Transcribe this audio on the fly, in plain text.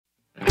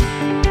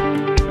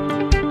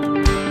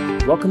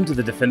welcome to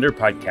the Defender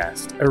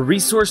Podcast, a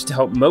resource to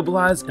help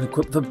mobilize and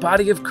equip the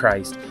body of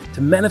Christ to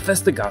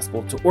manifest the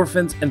gospel to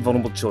orphans and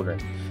vulnerable children.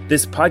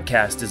 This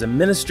podcast is a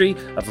ministry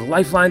of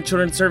Lifeline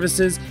Children's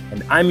Services,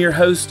 and I'm your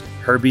host,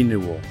 Herbie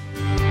Newell.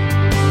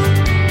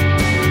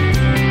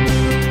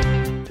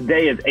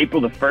 Today is April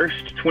the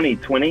 1st,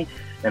 2020,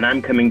 and I'm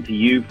coming to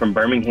you from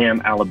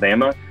Birmingham,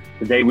 Alabama.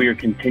 Today we are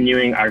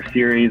continuing our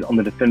series on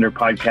the Defender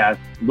Podcast,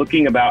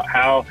 looking about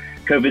how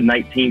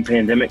COVID-19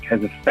 pandemic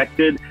has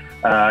affected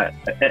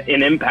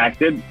and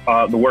impacted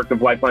the work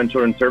of Lifeline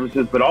Children's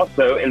Services, but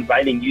also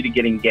inviting you to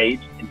get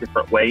engaged in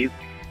different ways.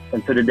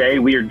 And so today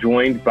we are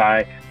joined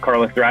by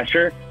Carla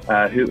Thrasher,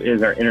 who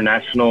is our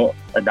International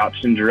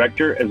Adoption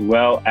Director, as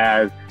well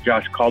as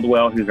Josh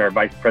Caldwell, who's our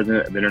Vice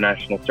President of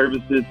International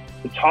Services,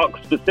 to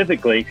talk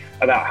specifically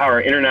about how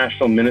our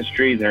international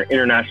ministries and our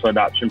international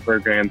adoption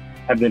programs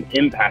have been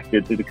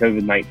impacted through the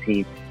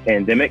COVID-19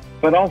 pandemic,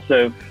 but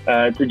also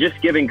to just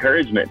give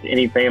encouragement to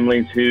any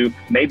families who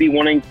may be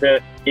wanting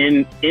to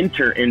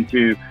enter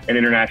into an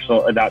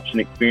international adoption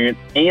experience,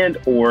 and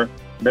or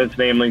those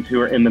families who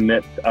are in the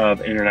midst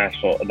of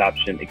international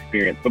adoption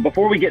experience. But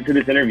before we get to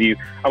this interview,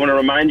 I want to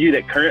remind you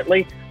that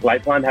currently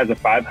Lifeline has a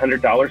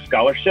 $500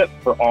 scholarship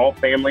for all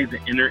families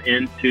that enter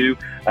into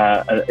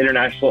an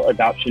international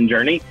adoption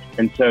journey.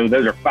 And so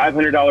those are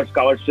 $500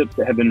 scholarships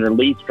that have been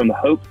released from the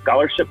Hope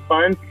Scholarship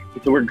Fund.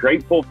 So we're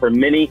grateful for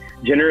many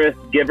generous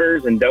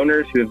givers and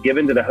donors who have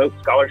given to the Hope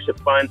Scholarship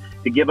Fund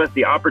to give us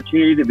the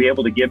opportunity to be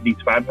able to give these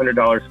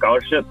 $500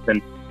 scholarships.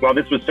 And while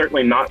this was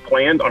certainly not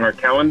planned on our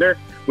calendar,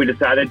 we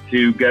decided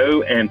to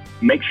go and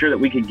make sure that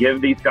we could give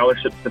these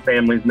scholarships to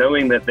families,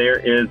 knowing that there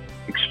is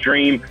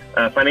extreme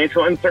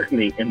financial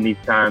uncertainty in these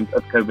times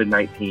of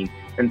COVID-19.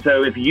 And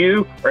so if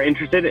you are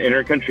interested in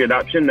intercountry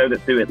adoption, know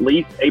that through at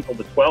least April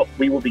the 12th,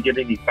 we will be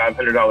giving these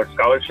 $500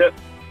 scholarships.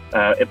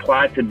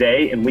 Apply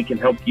today and we can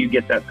help you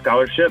get that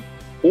scholarship.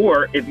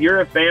 Or if you're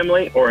a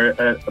family or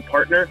a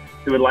partner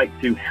who would like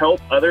to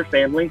help other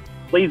families,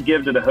 please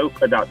give to the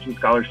Hope Adoption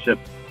Scholarship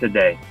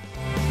today.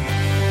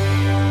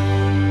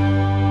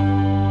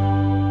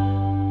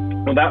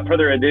 Without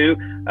further ado,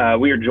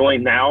 we are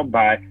joined now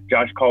by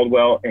Josh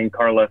Caldwell and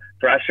Carla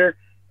Thrasher.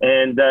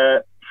 And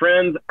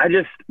friends,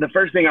 the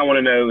first thing I want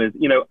to know is,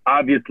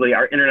 obviously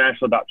our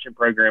international adoption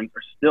programs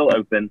are still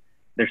open.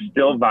 They're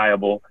still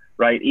viable.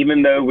 Right?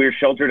 Even though we're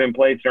sheltered in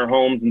place in our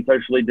homes and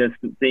socially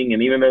distancing,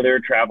 and even though there are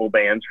travel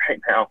bans right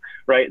now,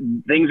 right?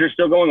 Things are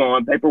still going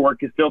on.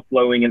 Paperwork is still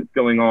flowing and it's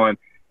going on.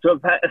 So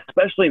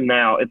especially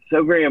now, it's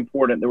so very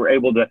important that we're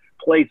able to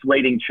place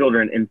waiting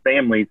children in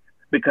families,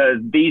 because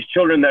these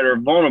children that are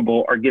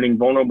vulnerable are getting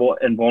vulnerable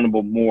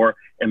more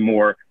and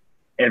more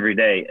every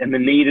day. And the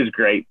need is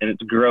great and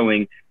it's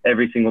growing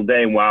every single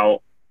day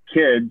while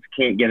kids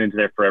can't get into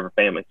their forever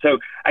family. So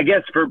I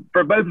guess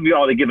for both of you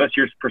all to give us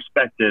your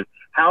perspective,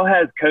 how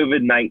has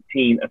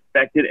COVID-19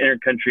 affected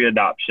intercountry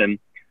adoption,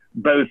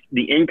 both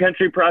the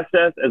in-country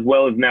process as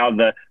well as now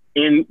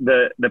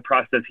the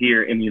process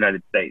here in the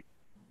United States?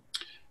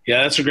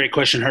 Yeah, that's a great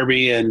question,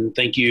 Herbie. And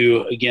thank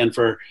you again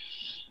for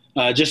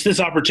just this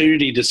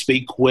opportunity to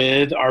speak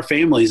with our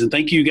families. And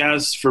thank you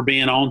guys for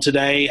being on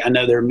today. I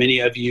know there are many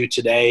of you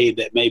today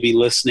that may be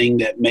listening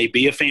that may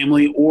be a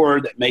family or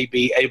that may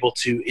be able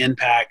to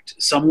impact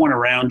someone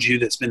around you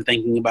that's been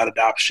thinking about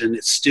adoption.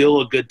 It's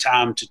still a good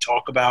time to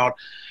talk about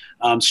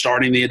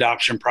starting the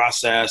adoption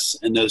process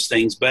and those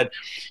things. But,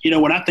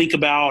 when I think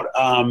about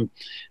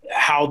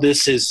how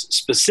this has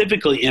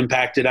specifically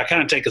impacted, I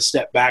kind of take a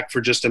step back for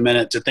just a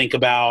minute to think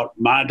about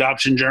my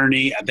adoption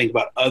journey. I think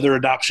about other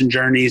adoption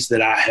journeys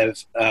that I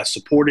have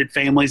supported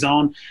families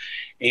on.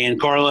 And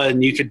Carla,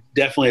 and you could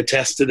definitely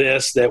attest to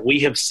this, that we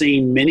have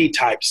seen many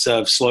types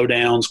of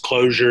slowdowns,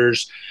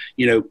 closures,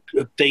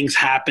 things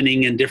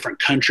happening in different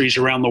countries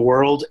around the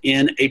world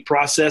in a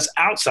process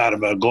outside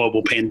of a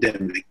global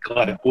pandemic.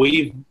 Like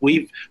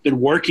we've been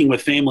working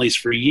with families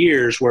for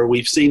years where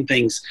we've seen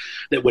things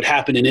that would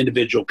happen in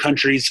individual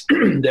countries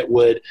that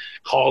would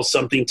cause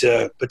something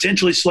to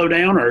potentially slow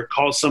down or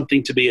cause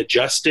something to be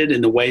adjusted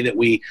in the way that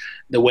we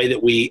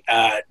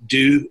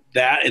do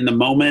that in the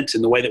moment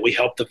and the way that we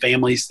help the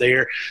families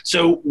there.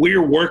 So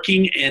we're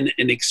working in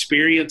an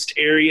experienced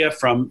area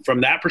from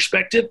that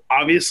perspective.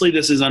 Obviously,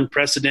 this is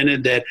unprecedented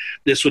that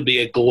this would be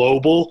a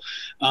global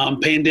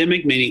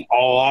pandemic, meaning a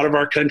lot of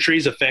our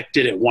countries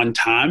affected at one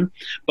time.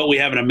 But we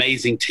have an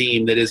amazing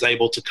team that is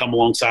able to come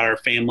alongside our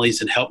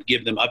families and help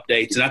give them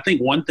updates. And I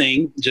think one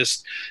thing,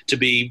 just to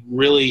be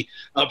really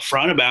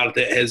upfront about it,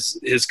 that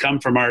has come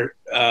from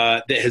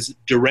that has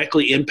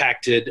directly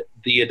impacted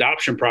the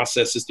adoption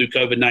processes through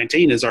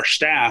COVID-19 is our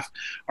staff.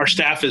 Our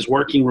staff is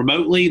working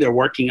remotely. They're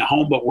working at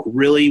home, but we're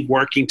really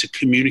working to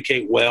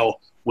communicate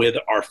well with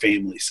our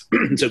families.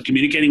 So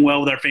communicating well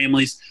with our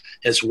families,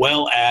 as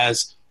well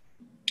as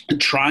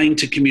trying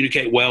to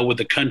communicate well with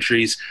the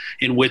countries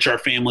in which our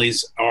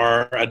families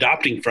are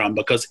adopting from,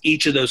 because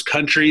each of those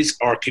countries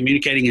are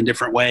communicating in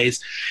different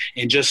ways,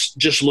 and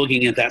just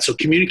looking at that. So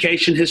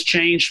communication has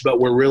changed, but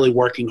we're really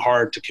working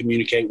hard to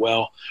communicate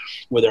well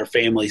with our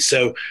families.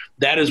 So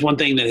that is one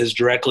thing that has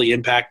directly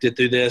impacted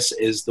through this,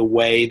 is the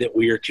way that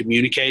we are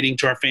communicating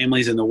to our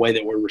families and the way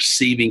that we're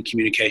receiving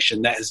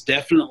communication. That has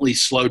definitely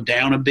slowed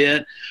down a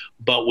bit,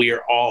 but we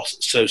are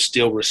also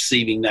still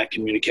receiving that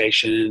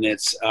communication. And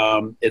it's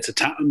a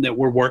time that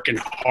we're working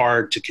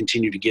hard to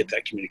continue to get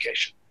that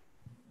communication.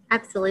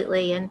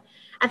 Absolutely. And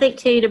I think,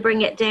 too, to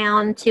bring it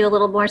down to a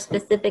little more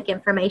specific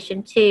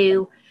information,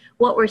 too,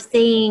 what we're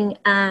seeing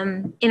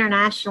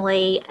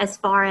internationally as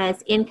far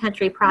as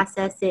in-country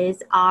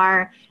processes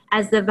are,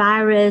 as the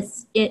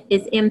virus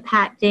is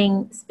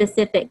impacting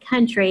specific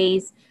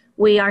countries,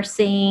 we are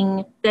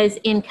seeing those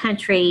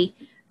in-country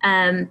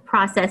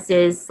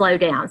processes slow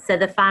down. So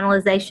the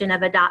finalization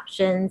of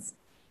adoptions,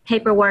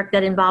 paperwork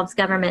that involves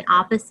government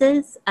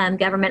offices.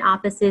 Government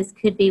offices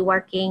could be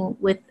working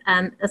with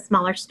a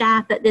smaller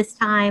staff at this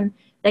time.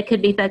 They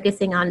could be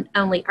focusing on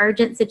only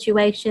urgent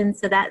situations.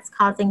 So that's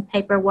causing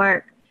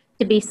paperwork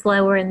to be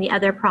slower in the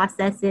other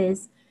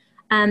processes.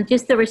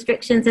 Just the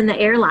restrictions in the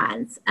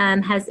airlines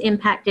has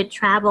impacted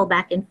travel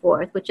back and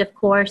forth, which of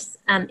course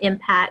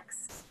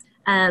impacts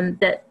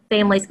the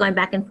families going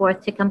back and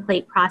forth to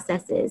complete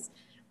processes.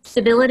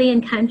 Stability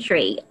in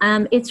country.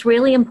 It's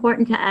really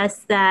important to us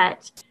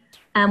that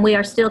we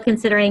are still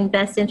considering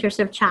best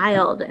interest of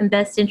child and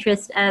best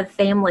interest of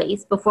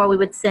families before we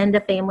would send a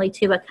family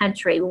to a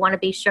country. We want to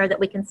be sure that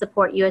we can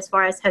support you as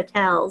far as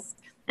hotels,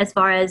 as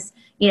far as,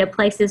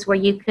 places where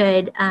you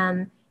could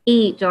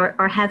eat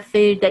or have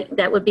food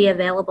that would be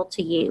available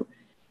to you.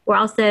 We're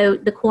also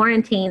the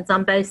quarantines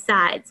on both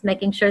sides,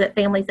 making sure that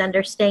families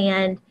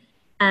understand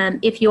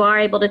if you are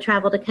able to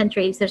travel to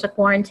countries, there's a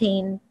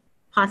quarantine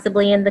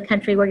possibly in the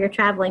country where you're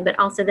traveling, but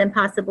also then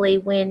possibly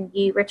when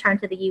you return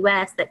to the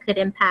U.S. that could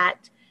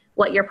impact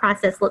what your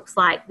process looks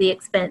like, the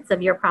expense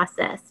of your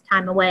process,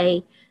 time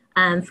away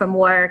from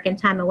work and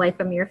time away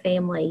from your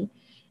family.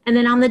 And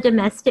then on the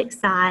domestic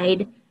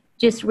side,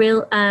 just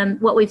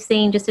what we've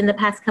seen just in the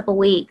past couple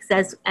weeks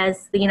as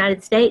the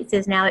United States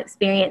is now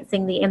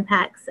experiencing the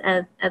impacts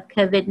of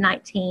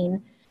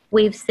COVID-19,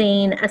 we've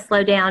seen a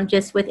slowdown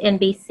just with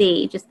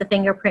NBC, just the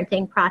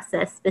fingerprinting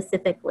process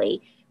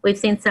specifically. We've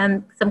seen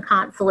some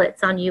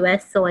consulates on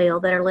U.S.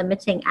 soil that are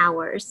limiting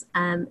hours,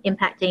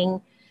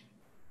 impacting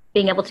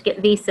being able to get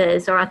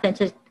visas or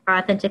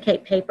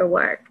authenticate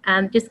paperwork.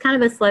 Just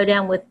kind of a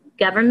slowdown with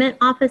government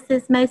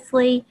offices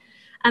mostly.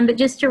 But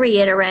just to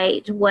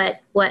reiterate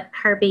what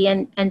Herbie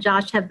and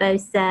Josh have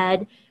both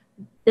said,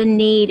 the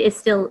need is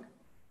still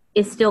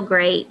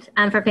great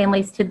for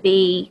families to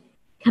be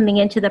coming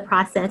into the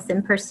process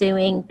and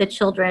pursuing the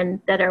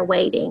children that are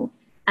waiting.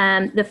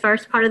 The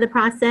first part of the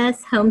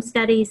process, home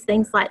studies,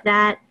 things like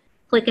that,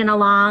 clicking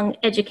along,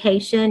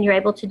 education, you're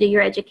able to do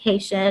your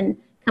education,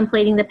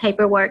 completing the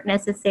paperwork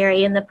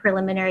necessary in the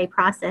preliminary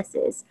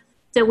processes.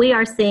 So we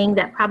are seeing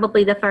that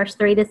probably the first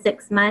 3 to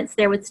 6 months,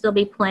 there would still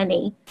be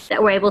plenty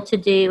that we're able to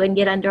do and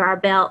get under our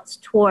belts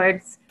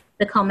towards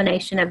the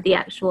culmination of the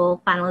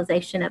actual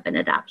finalization of an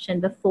adoption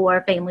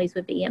before families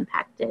would be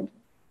impacted.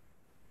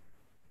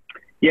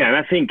 Yeah, and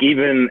I think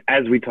even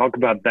as we talk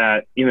about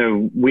that,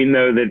 we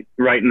know that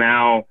right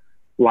now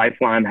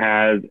Lifeline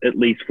has at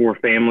least 4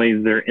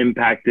 families that are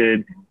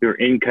impacted. They're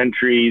in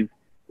countries.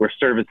 We're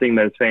servicing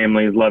those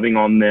families, loving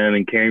on them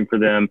and caring for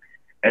them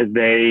as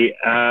they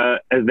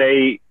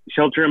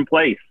shelter in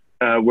place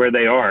where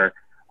they are.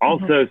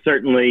 Also,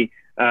 certainly,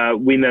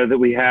 we know that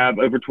we have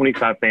over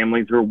 25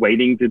 families who are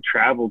waiting to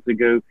travel to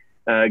go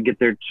get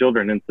their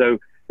children. And so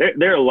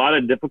there are a lot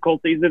of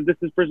difficulties that this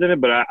is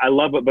presented, but I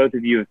love what both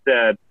of you have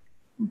said.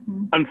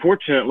 Mm-hmm.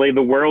 Unfortunately,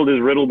 the world is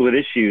riddled with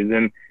issues,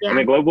 and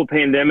a global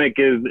pandemic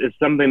is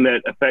something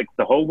that affects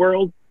the whole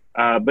world.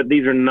 But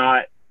these are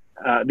not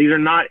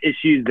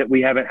issues that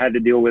we haven't had to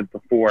deal with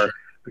before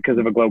because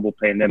of a global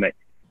pandemic.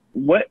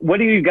 What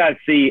do you guys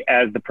see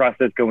as the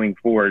process going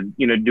forward?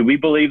 Do we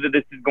believe that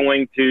this is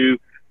going to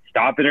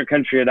stop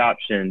intercountry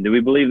adoption? Do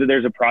we believe that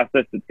there's a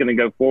process that's going to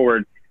go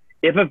forward?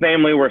 If a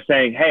family were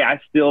saying, hey,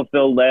 I still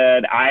feel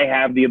led, I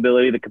have the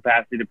ability, the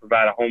capacity to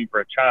provide a home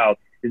for a child,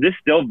 is this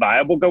still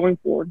viable going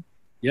forward?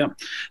 Yeah,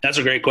 that's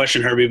a great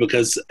question, Herbie,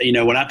 because,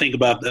 when I think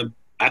about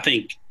I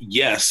think,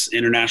 yes,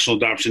 international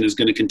adoption is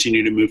going to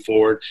continue to move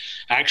forward.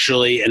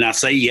 Actually, and I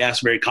say yes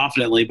very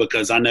confidently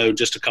because I know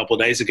just a couple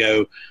of days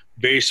ago,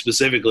 very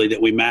specifically,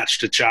 that we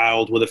matched a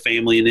child with a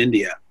family in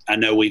India. I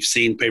know we've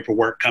seen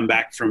paperwork come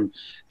back from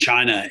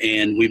China,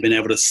 and we've been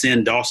able to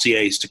send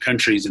dossiers to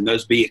countries and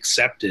those be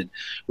accepted.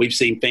 We've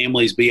seen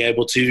families be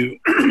able to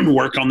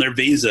work on their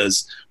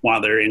visas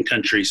while they're in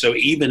country. So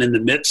even in the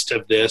midst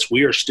of this,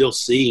 we are still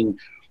seeing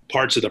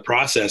parts of the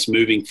process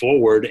moving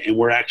forward, and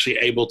we're actually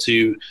able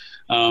to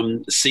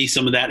see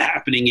some of that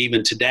happening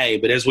even today.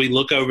 But as we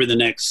look over the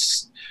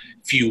next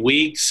few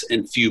weeks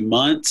and few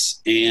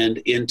months and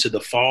into the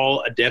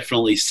fall, I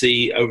definitely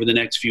see over the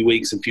next few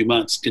weeks and few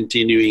months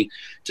continuing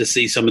to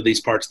see some of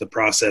these parts of the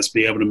process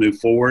be able to move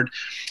forward.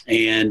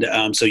 And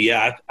I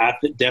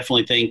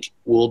definitely think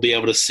we'll be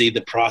able to see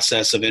the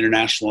process of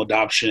international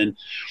adoption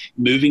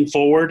moving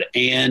forward.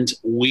 And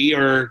we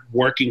are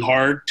working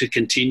hard to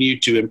continue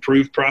to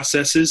improve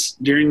processes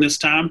during this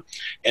time,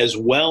 as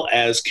well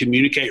as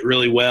communicate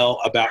really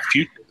well about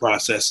future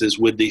processes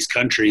with these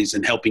countries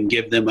and helping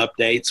give them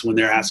updates when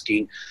they're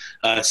asking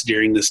us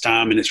during this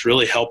time. And it's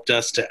really helped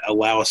us to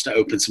allow us to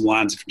open some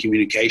lines of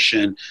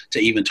communication to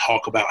even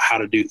talk about how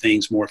to do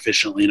things more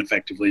efficiently and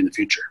effectively in the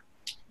future.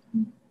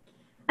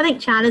 I think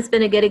China's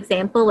been a good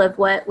example of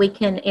what we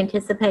can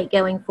anticipate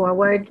going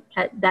forward.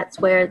 That's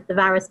where the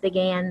virus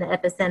began, the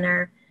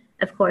epicenter,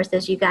 of course,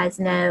 as you guys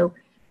know.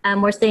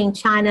 We're seeing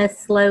China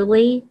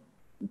slowly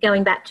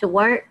going back to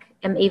work.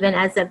 And even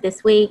as of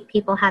this week,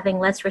 people having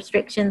less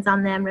restrictions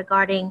on them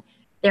regarding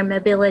their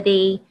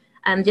mobility,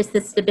 just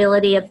the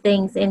stability of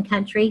things in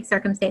country,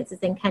 circumstances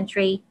in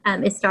country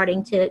is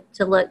starting to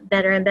look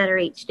better and better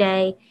each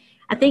day.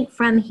 I think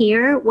from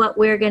here, what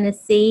we're going to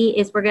see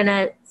is we're going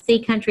to see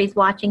countries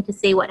watching to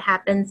see what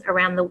happens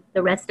around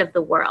the rest of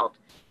the world,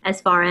 as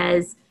far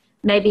as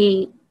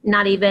maybe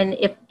not even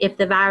if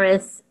the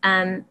virus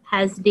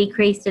has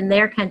decreased in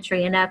their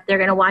country enough, they're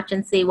going to watch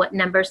and see what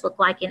numbers look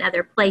like in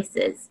other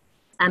places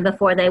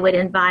before they would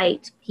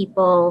invite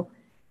people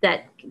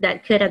that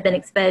could have been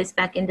exposed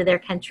back into their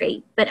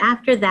country. But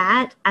after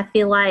that, I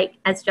feel like,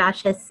 as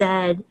Josh has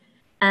said,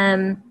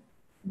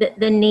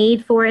 the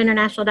need for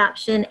international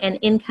adoption and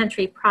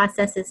in-country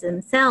processes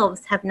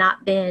themselves have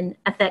not been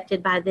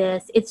affected by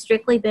this. It's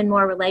strictly been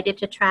more related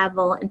to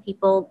travel and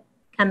people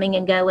coming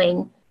and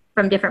going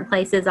from different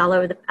places all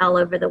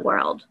over the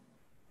world.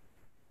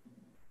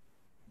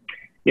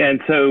 Yeah,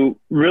 and so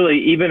really,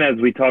 even as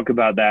we talk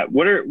about that,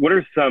 what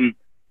are some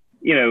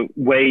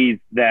ways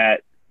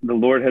that the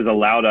Lord has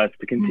allowed us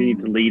to continue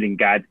to lead and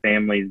guide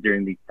families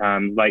during these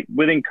times, like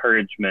with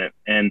encouragement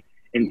and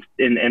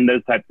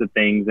those types of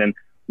things? And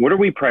what are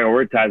we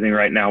prioritizing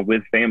right now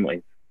with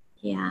families?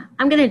 Yeah,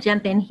 I'm going to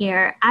jump in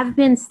here. I've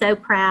been so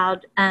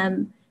proud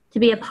to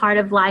be a part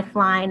of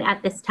Lifeline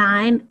at this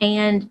time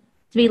and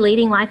to be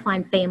leading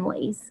Lifeline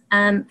families.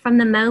 From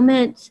the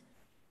moment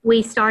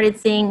we started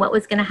seeing what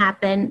was going to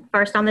happen,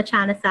 first on the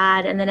China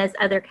side, and then as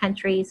other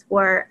countries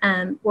were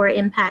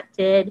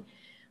impacted,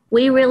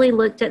 we really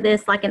looked at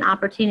this like an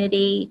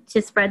opportunity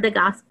to spread the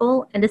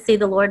gospel and to see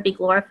the Lord be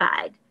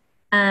glorified.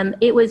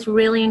 It was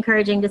really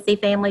encouraging to see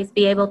families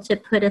be able to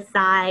put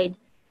aside,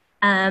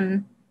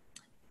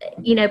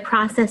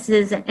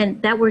 processes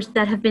and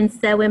that have been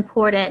so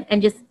important,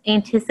 and just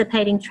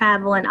anticipating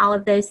travel and all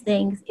of those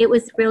things. It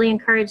was really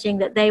encouraging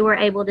that they were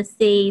able to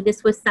see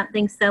this was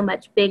something so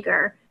much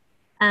bigger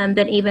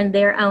than even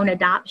their own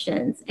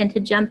adoptions, and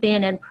to jump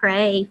in and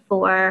pray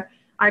for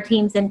our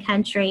teams in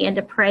country, and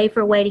to pray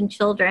for waiting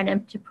children,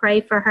 and to pray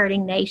for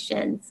hurting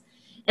nations.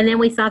 And then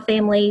we saw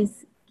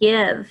families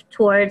give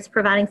towards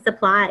providing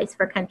supplies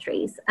for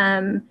countries.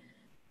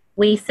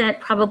 We sent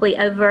probably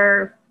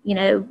over,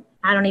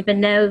 I don't even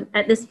know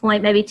at this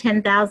point, maybe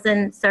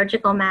 10,000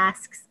 surgical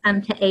masks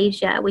to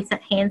Asia. We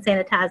sent hand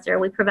sanitizer.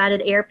 We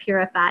provided air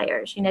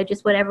purifiers,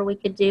 just whatever we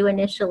could do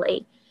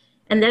initially.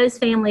 And those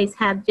families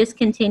have just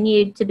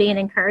continued to be an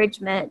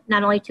encouragement,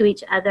 not only to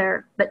each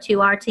other, but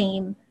to our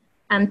team,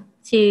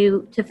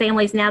 to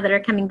families now that are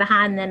coming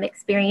behind them,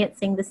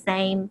 experiencing the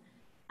same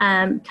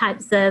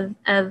types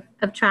of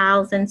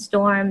trials and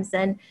storms.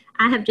 And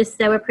I have just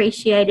so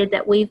appreciated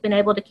that we've been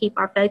able to keep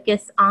our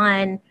focus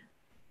on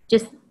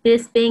just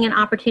this being an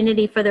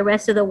opportunity for the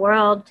rest of the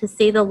world to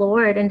see the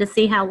Lord, and to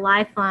see how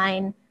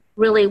Lifeline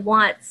really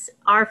wants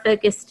our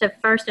focus to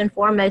first and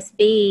foremost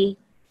be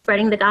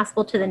spreading the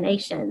gospel to the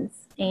nations.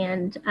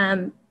 And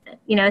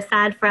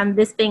aside from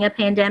this being a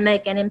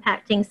pandemic and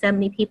impacting so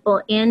many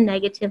people in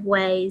negative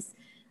ways,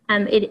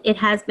 it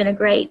has been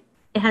great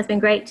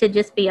to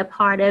just be a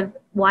part of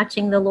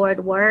watching the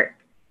Lord work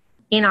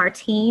in our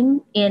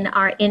team, in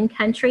our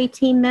in-country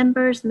team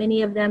members,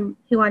 many of them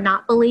who are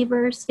not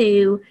believers,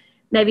 who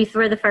maybe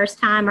for the first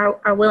time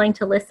are willing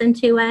to listen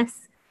to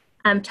us,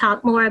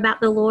 talk more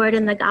about the Lord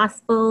and the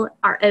gospel,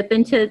 are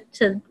open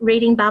to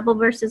reading Bible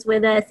verses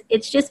with us.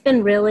 It's just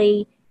been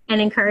really an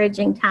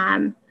encouraging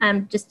time,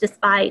 just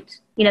despite,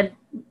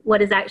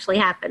 what is actually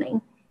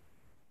happening.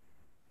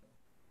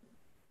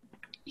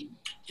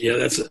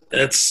 Yeah,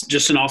 that's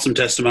just an awesome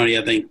testimony,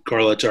 I think,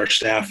 Carla, to our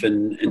staff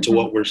and to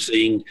what we're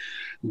seeing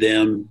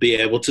them be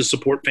able to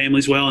support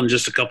families well. And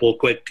just a couple of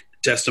quick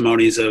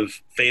testimonies of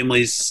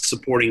families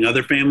supporting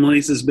other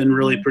families has been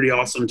really pretty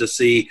awesome to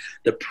see.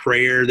 The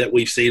prayer that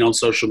we've seen on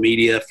social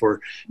media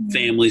for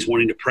families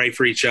wanting to pray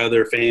for each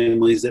other,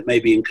 families that may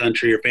be in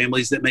country or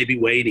families that may be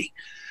waiting,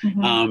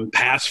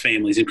 past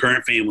families and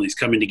current families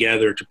coming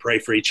together to pray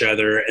for each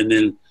other, and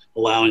then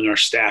allowing our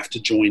staff to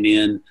join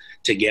in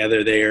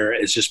together there.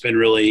 It's just been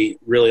really,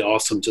 really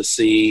awesome to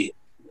see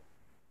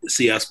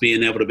us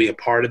being able to be a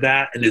part of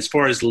that. And as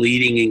far as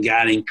leading and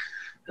guiding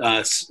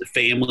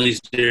families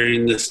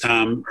during this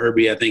time,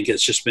 Herbie. I think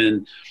it's just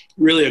been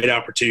really a good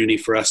opportunity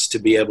for us to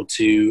be able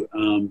to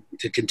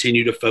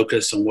continue to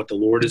focus on what the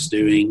Lord is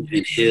doing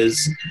and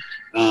His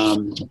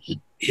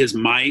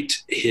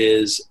might,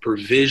 His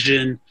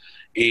provision,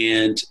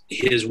 and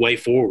His way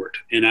forward.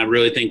 And I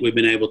really think we've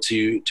been able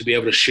to be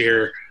able to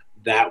share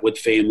that with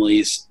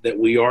families, that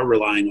we are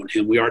relying on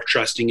Him, we are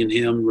trusting in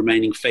Him,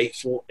 remaining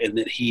faithful, and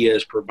that He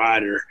is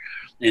provider.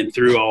 And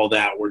through all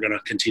that, we're going to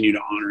continue to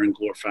honor and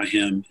glorify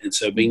Him. And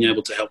so being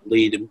able to help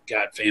lead and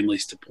guide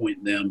families to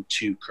point them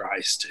to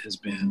Christ has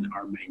been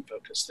our main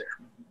focus there.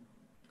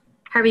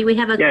 Herbie, we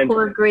have a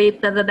core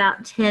group of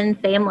about 10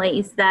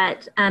 families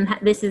that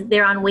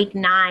they're on week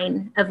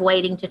 9 of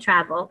waiting to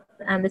travel.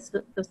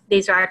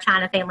 These are our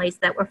China families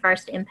that were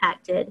first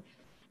impacted.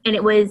 And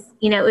it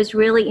was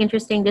really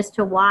interesting just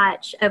to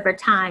watch over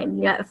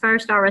time. At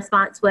first our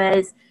response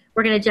was,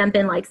 we're going to jump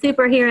in like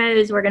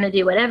superheroes. We're going to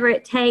do whatever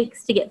it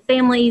takes to get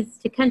families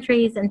to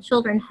countries and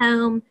children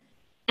home.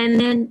 And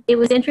then it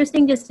was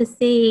interesting just to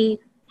see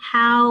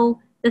how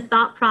the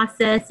thought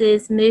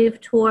processes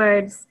move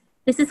towards,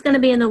 this is going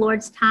to be in the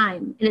Lord's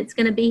time, and it's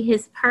going to be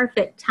His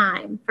perfect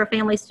time for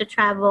families to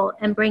travel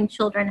and bring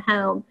children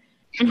home.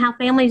 And how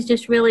families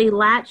just really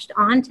latched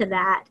onto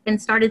that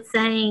and started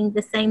saying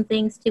the same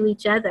things to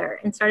each other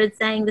and started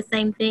saying the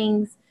same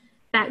things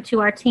back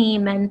to our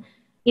team. And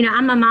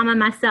I'm a mama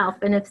myself,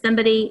 and if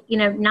somebody,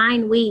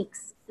 9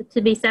 weeks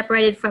to be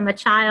separated from a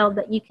child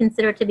that you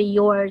consider to be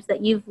yours,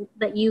 that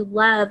you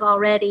love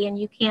already and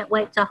you can't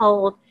wait to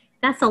hold,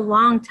 that's a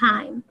long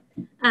time.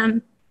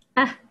 And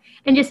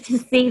just to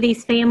see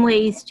these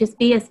families just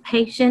be as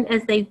patient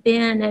as they've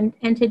been,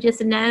 and to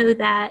just know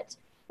that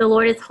the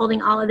Lord is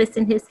holding all of this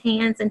in His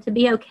hands, and to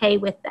be okay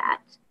with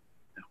that.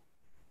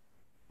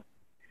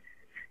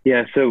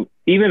 Yeah, so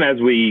even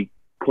as we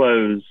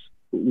close,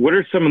 what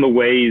are some of the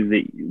ways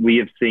that we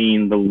have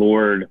seen the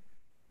Lord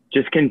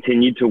just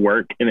continue to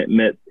work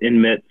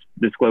amidst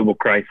this global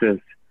crisis?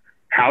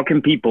 How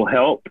can people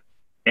help?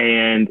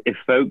 And if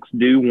folks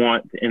do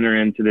want to enter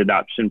into the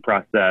adoption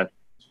process,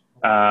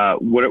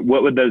 what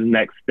would those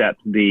next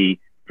steps be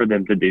for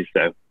them to do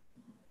so?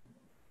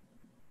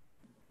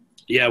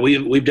 Yeah,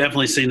 we've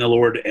definitely seen the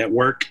Lord at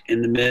work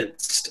in the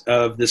midst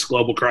of this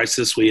global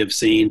crisis. We have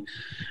seen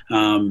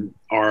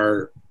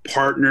our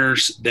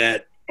partners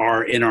that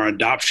are in our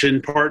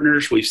adoption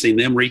partners. We've seen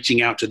them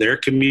reaching out to their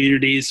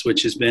communities,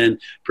 which has been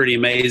pretty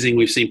amazing.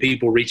 We've seen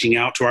people reaching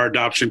out to our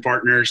adoption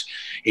partners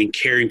and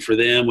caring for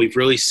them. We've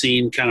really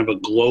seen kind of a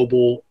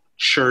global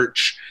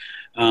church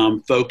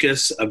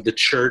focus of the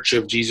Church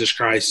of Jesus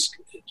Christ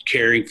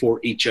caring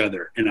for each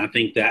other. And I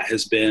think that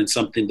has been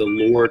something the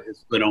Lord has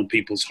put on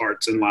people's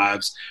hearts and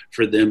lives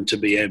for them to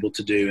be able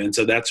to do. And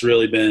so that's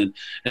really been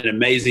an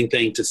amazing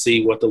thing to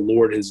see what the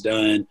Lord has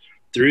done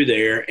through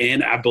there.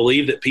 And I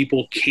believe that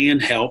people can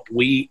help.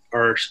 We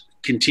are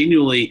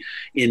continually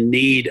in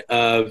need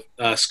of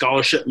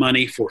scholarship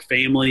money for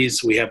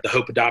families. We have the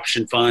Hope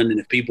Adoption Fund, and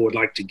if people would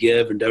like to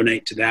give and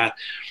donate to that,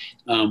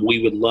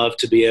 we would love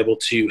to be able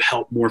to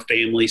help more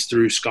families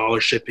through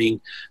scholarshiping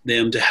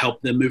them to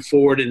help them move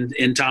forward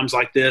in times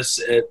like this.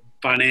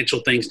 Financial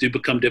things do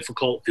become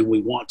difficult, and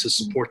we want to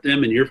support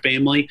them, and your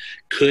family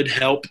could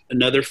help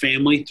another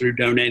family through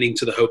donating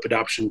to the Hope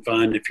Adoption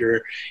Fund. If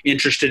you're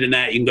interested in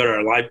that, you can go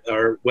to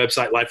our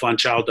website,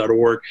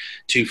 lifelinechild.org,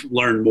 to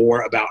learn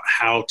more about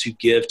how to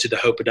give to the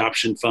Hope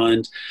Adoption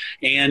Fund.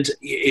 And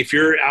if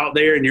you're out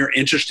there and you're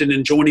interested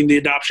in joining the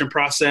adoption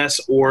process,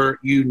 or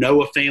you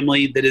know a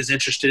family that is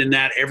interested in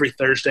that, every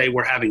Thursday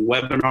we're having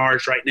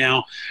webinars right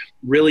now,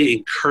 really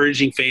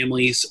encouraging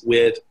families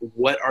with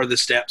what are the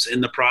steps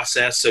in the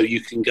process. So you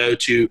can go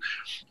to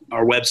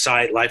our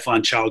website,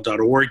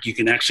 lifelinechild.org. You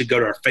can actually go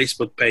to our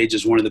Facebook page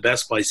is one of the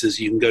best places.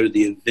 You can go to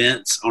the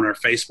events on our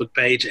Facebook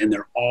page, and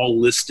they're all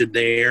listed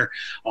there,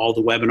 all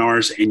the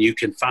webinars, and you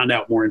can find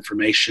out more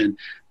information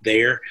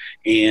there.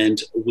 And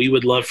we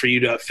would love for you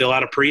to fill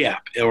out a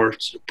pre-app or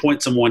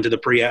point someone to the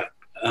pre-app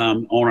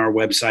on our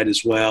website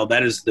as well.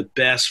 That is the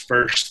best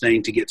first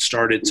thing to get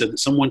started, so that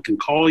someone can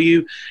call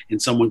you and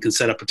someone can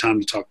set up a time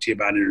to talk to you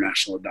about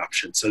international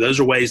adoption. So those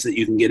are ways that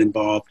you can get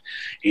involved.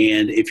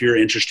 And if you're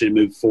interested in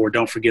moving forward,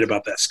 don't forget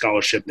about that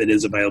scholarship that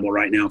is available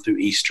right now through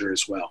Easter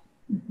as well.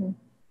 Mm-hmm.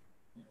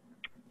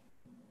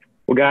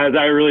 Well, guys,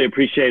 I really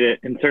appreciate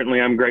it. And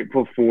certainly I'm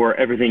grateful for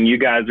everything you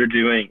guys are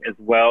doing, as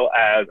well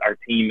as our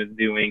team is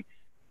doing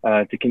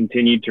to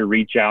continue to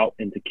reach out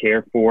and to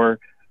care for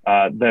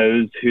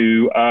those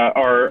who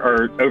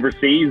are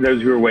overseas,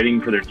 those who are waiting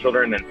for their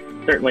children. And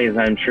certainly, as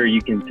I'm sure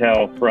you can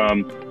tell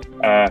from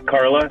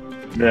Carla,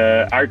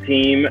 our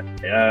team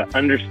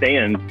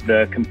understands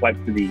the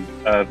complexity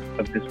of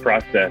this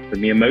process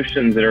and the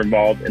emotions that are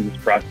involved in this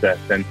process.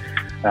 And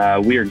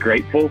we are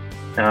grateful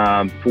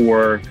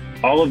for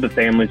all of the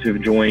families who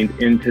have joined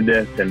into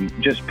this, and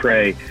just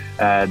pray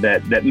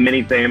that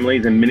many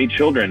families and many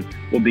children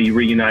will be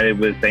reunited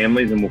with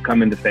families and will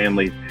come into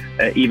families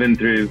even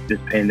through this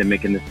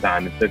pandemic and this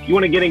time. And so if you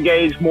want to get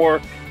engaged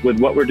more with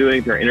what we're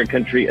doing through our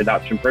intercountry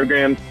adoption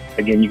programs,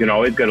 again, you can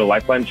always go to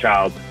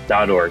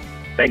lifelinechild.org.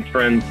 Thanks,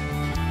 friends.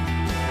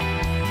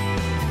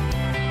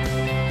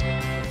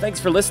 Thanks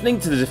for listening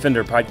to the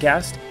Defender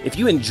Podcast. If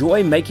you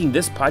enjoy making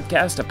this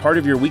podcast a part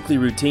of your weekly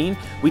routine,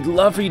 we'd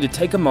love for you to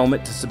take a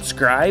moment to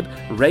subscribe,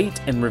 rate,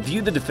 and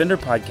review the Defender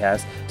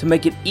Podcast to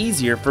make it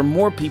easier for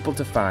more people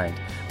to find.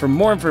 For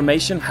more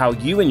information how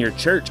you and your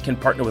church can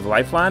partner with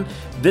Lifeline,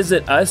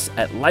 visit us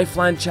at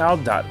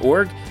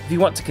lifelinechild.org. If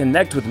you want to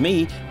connect with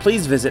me,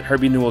 please visit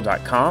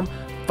herbienewell.com.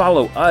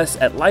 Follow us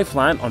at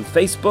Lifeline on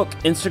Facebook,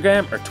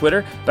 Instagram, or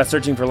Twitter by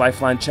searching for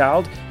Lifeline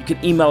Child. You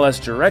can email us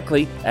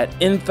directly at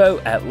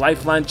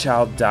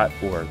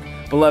info@lifelinechild.org.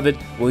 Beloved,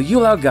 will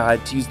you allow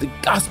God to use the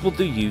gospel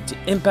through you to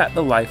impact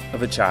the life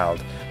of a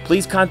child?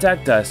 Please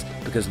contact us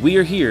because we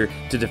are here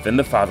to defend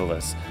the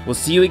fatherless. We'll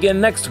see you again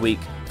next week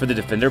for the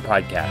Defender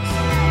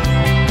Podcast.